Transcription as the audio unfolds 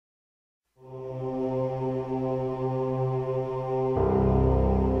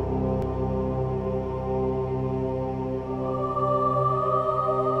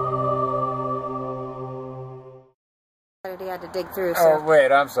he had to dig through. So. Oh,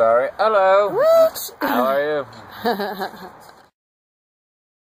 wait, I'm sorry. Hello. Whoops. How are you?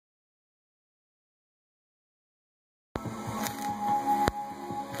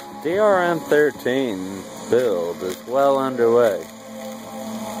 DRM-13 build is well underway.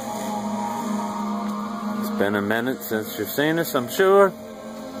 It's been a minute since you've seen us, I'm sure.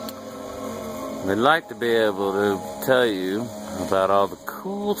 We'd like to be able to tell you about all the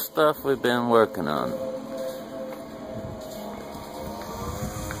cool stuff we've been working on.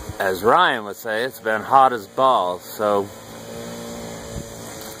 As Ryan would say, it's been hot as balls, so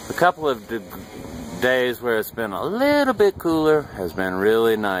a couple of days where it's been a little bit cooler has been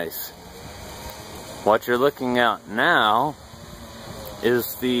really nice. What you're looking at now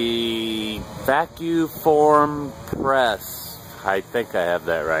is the vacuum press. I think I have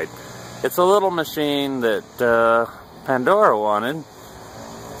that right. It's a little machine that Pandora wanted,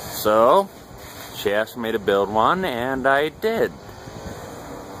 so she asked me to build one, and I did.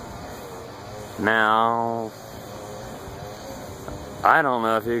 Now, I don't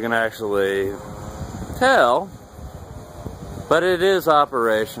know if you can actually tell, but it is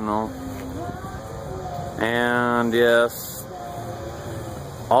operational. And yes,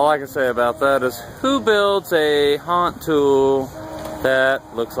 all I can say about that is, who builds a haunt tool that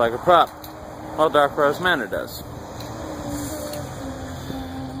looks like a prop? Well, Darkrose Manor does.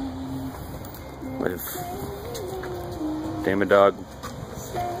 With Demon Dog,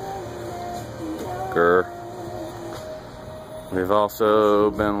 Grr. We've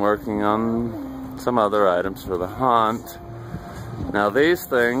also been working on some other items for the haunt. Now these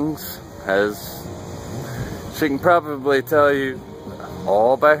things, as she can probably tell you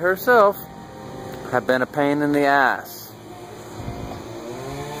all by herself, have been a pain in the ass.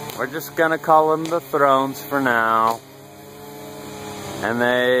 We're just gonna call them the thrones for now. And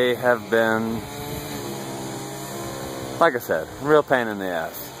they have been, like I said, real pain in the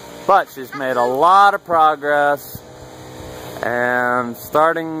ass. But she's made a lot of progress and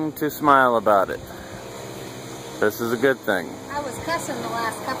starting to smile about it. This is a good thing. I was cussing the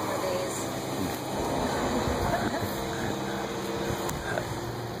last couple of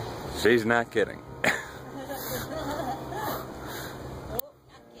days. She's not kidding.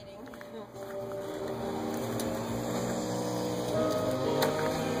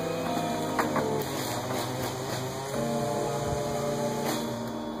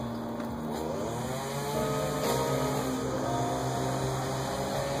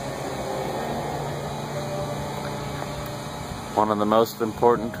 One of the most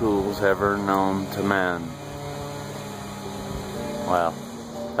important tools ever known to man. Well,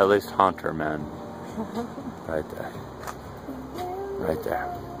 at least haunter man. Right there. Right there.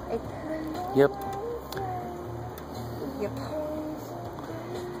 Yep. Yep.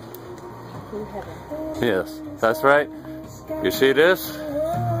 Yes, that's right. You see this?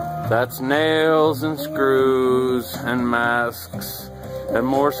 That's nails and screws and masks and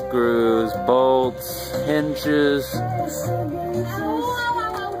more screws, bolts, hinges.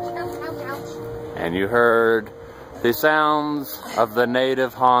 And you heard the sounds of the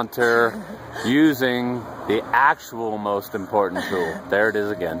native haunter using the actual most important tool. There it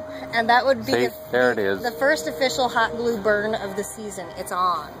is again. And that would be there it is. The first official hot glue burn of the season. It's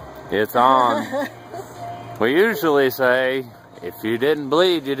on. It's on. We usually say, if you didn't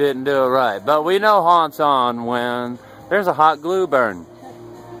bleed, you didn't do it right. But we know haunt's on when there's a hot glue burn.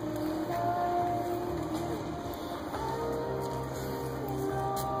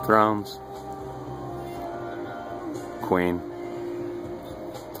 Thrones. Queen.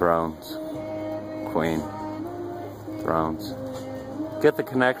 Thrones. Queen. Thrones. Get the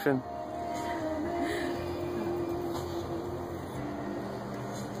connection?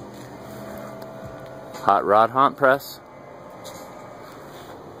 Hot rod haunt press.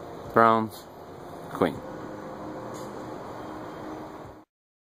 Thrones. Queen.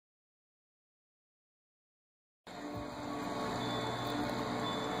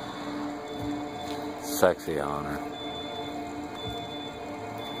 Sexy honor.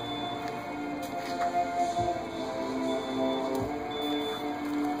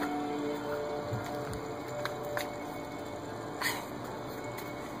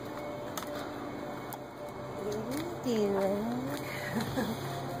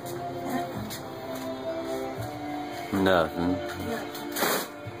 Nothing.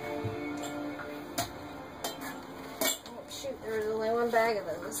 Oh shoot, there was only one bag of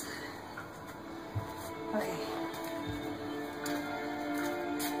those. Okay.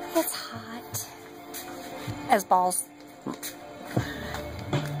 It's hot. As balls.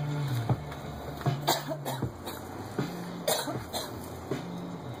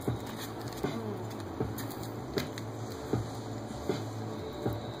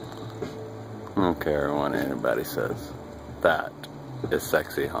 don't care what anybody says. That is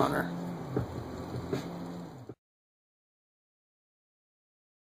sexy, Hunter.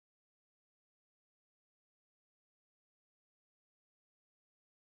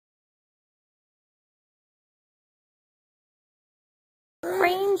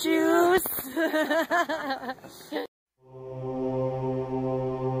 Rain juice.